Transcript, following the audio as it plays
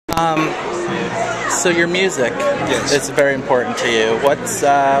So your music is very important to you. What's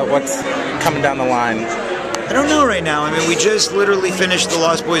coming down the line? I don't know right now. I mean, we just literally finished the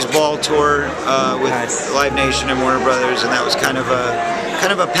Lost Boys Ball tour with Live Nation and Warner Brothers, and that was kind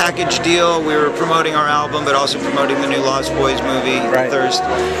of a package deal. We were promoting our album, but also promoting the new Lost Boys movie, Thirst.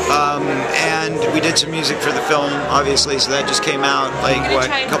 And we did some music for the film, obviously, so that just came out like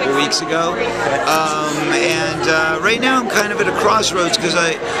a couple weeks ago. And right now I'm kind of at a crossroads because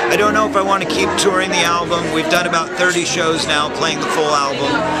I don't know if I want to keep touring the album. We've done about 30 shows now playing the full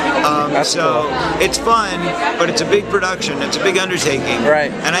album. So it's fun, but it's a big production. It's a big undertaking. Right.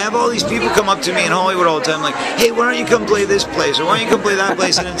 And I have all these people come up to me in Hollywood all the time like, hey, why don't you come play this place? Or why don't you come play that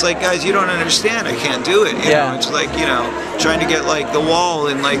place? And it's like, guys, you don't understand. I can't do it. You know? It's like, trying to get like the Wall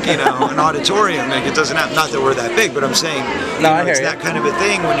in like, an auditorium. Like it doesn't have, not that we're that big, but I'm saying it's that kind of a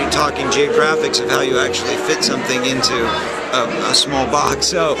thing when you're talking geographics of how you actually fit something into a small box.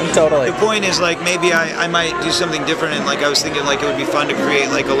 So the point is like maybe I might do something different, and like I was thinking like it would be fun to create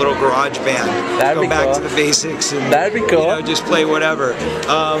like a little garage band. Go back to the basics and just play whatever.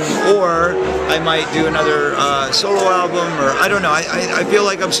 Or I might do another solo album, or I don't know. I feel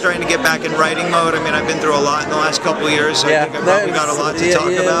like I'm starting to get back in writing mode. I mean, I've been through a lot in the last couple of years, so I think I've probably got a lot to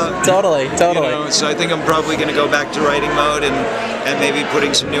talk about. Totally. So I think I'm probably going to go back to writing mode and maybe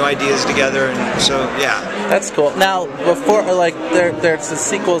putting some new ideas together. And so that's cool. Now before there's the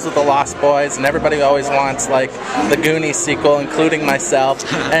sequels of the Lost Boys, and everybody always wants like the Goonies sequel, including myself.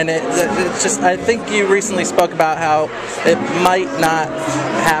 And it's just, I think you recently spoke about how it might not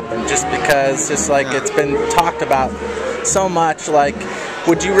happen just because it's been talked about so much. Like,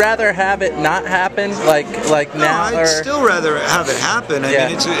 would you rather have it not happen, like now? I'd still rather have it happen. I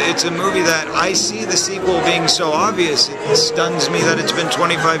mean, it's a movie that I see the sequel being so obvious. It stuns me that it's been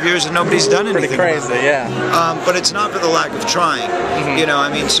 25 years and nobody's done anything. Pretty crazy, but it's not for the lack of trying.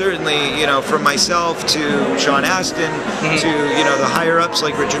 I mean, certainly, from myself to Sean Astin to the higher ups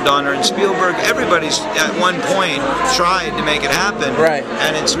like Richard Donner and Spielberg, everybody's at one point tried to make it happen. Right.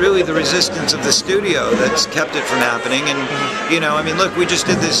 And it's really the resistance of the studio that's kept it from happening. And I mean, look, we just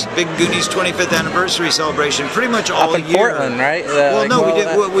did this big Goonies 25th anniversary celebration pretty much all up in Portland, right?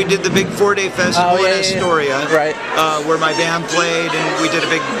 We did the big 4-day festival in Astoria, right? Where my band played, and we did a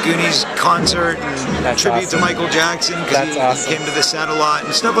big Goonies concert and tribute to Michael Jackson because he came to the set a lot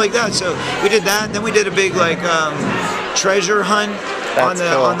and stuff like that. So we did that, and then we did a big treasure hunt on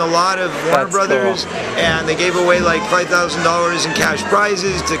the lot of Warner Brothers, and they gave away like $5,000 in cash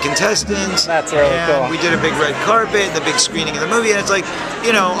prizes to contestants. That's really cool. We did a big red carpet, the big screening of the movie, and it's like,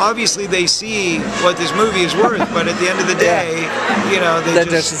 obviously they see what this movie is worth, but at the end of the day, they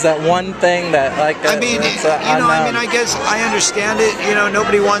just is that one thing that I mean, I guess I understand it.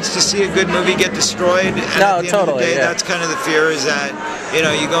 Nobody wants to see a good movie get destroyed. And at the end of the day, that's kind of the fear, is that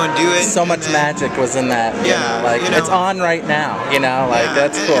you go and do it. So much magic was in that. It's on right now.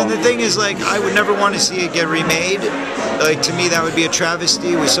 That's cool. And the thing is, like, I would never want to see it get remade. Like, to me, that would be a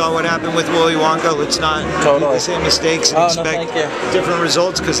travesty. We saw what happened with Willy Wonka. Let's not make the same mistakes and expect different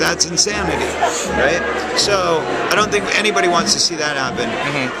results, because that's insanity, right? So I don't think anybody wants to see that happen.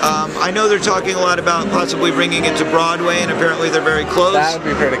 I know they're talking a lot about possibly bringing it to Broadway, and apparently they're very close. That would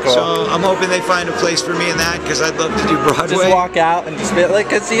be pretty cool. So I'm hoping they find a place for me in that, because I'd love to do Broadway. Just walk out and just be like,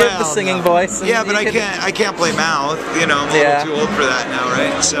 because you have the singing voice. Yeah, but I can't play mouth. I'm a little too old for that now,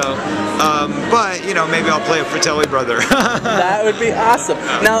 right? So, but maybe I'll play a Fratelli brother. That would be awesome.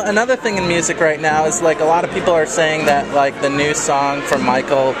 Now, another thing in music right now is like a lot of people are saying that like the new song from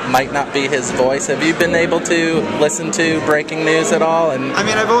Michael might not be his voice. Have you been able to listen to Breaking News at all? And I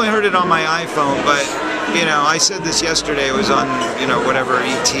mean, I've only heard it on my iPhone, but I said this yesterday. It was on whatever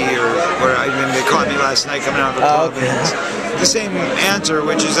ET they caught me last night coming out of the club. And it's the same answer,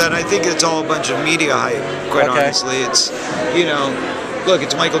 which is that I think it's all a bunch of media hype. Quite honestly, it's look,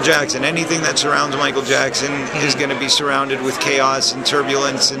 it's Michael Jackson. Anything that surrounds Michael Jackson is going to be surrounded with chaos and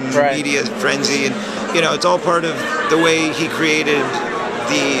turbulence and media frenzy, and it's all part of the way he created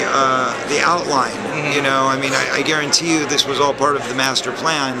the outline. I mean, I guarantee you this was all part of the master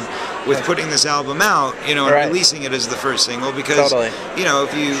plan with putting this album out, and releasing it as the first single, because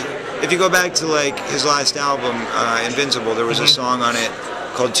if you go back to like his last album, Invincible, there was a song on it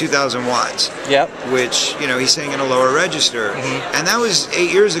called 2,000 Watts, which he sang in a lower register, and that was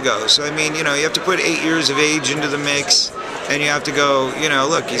 8 years ago. So I mean, you have to put 8 years of age into the mix, and you have to go,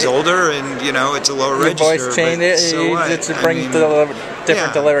 look, he's older, and it's a lower register. Your voice changed it. So it's a different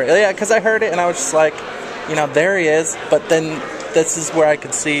delivery. Yeah, because I heard it and I was just like, there he is. But then this is where I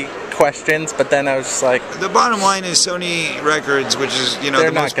could see questions, but then I was just like, the bottom line is Sony Records, which is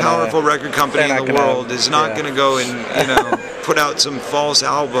the most powerful record company in the world, is not going to go and put out some false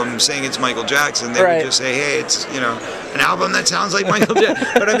album saying it's Michael Jackson. They would just say, hey, it's, you know, an album that sounds like Michael Jackson.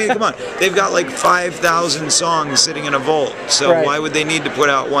 But I mean, come on, they've got like 5,000 songs sitting in a vault. So why would they need to put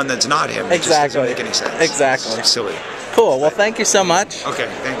out one that's not him? It just doesn't make any sense. Exactly. It's silly. Cool. Well, thank you so much. Okay,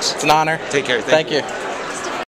 thanks. It's an honor. Take care. Thank you.